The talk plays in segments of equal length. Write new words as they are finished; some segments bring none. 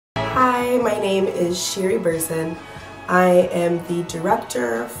Hi, my name is Sherry Burson. I am the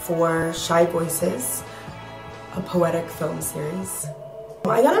director for Shy Voices, a poetic film series.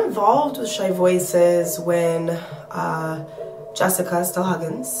 I got involved with Shy Voices when Jessica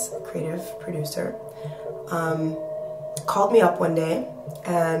Still-Huggins, creative producer, called me up one day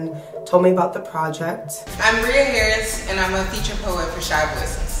and told me about the project. I'm Rhea Harris and I'm a feature poet for Shy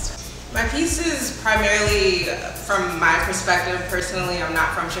Voices. My piece is primarily from my perspective. Personally, I'm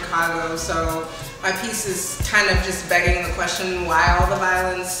not from Chicago, so my piece is kind of just begging the question, why all the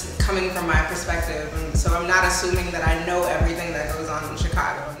violence, coming from my perspective. And so I'm not assuming that I know everything that goes on in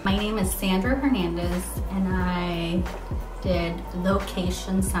Chicago. My name is Sandra Hernandez and I did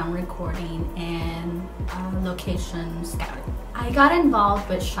location sound recording and location scouting. I got involved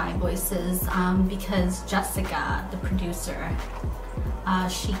with Shy Voices because Jessica, the producer,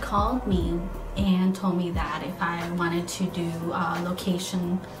 she called me and told me that if I wanted to do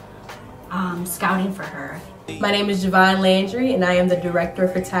location scouting for her. My name is Javon Landry and I am the director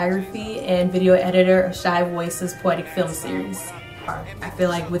of photography and video editor of Shy Voices Poetic Film Series. I feel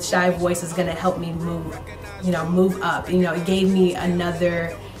like with Shy Voices is gonna help me move up. It gave me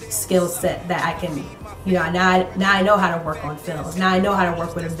another skill set that I can, now I know how to work on films. Now I know how to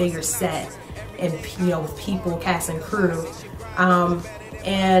work with a bigger set and, with people, cast and crew.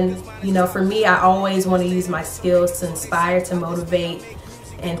 For me, I always want to use my skills to inspire, to motivate,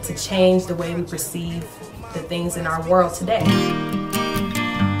 and to change the way we perceive the things in our world today.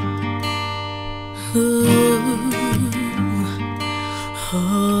 Ooh.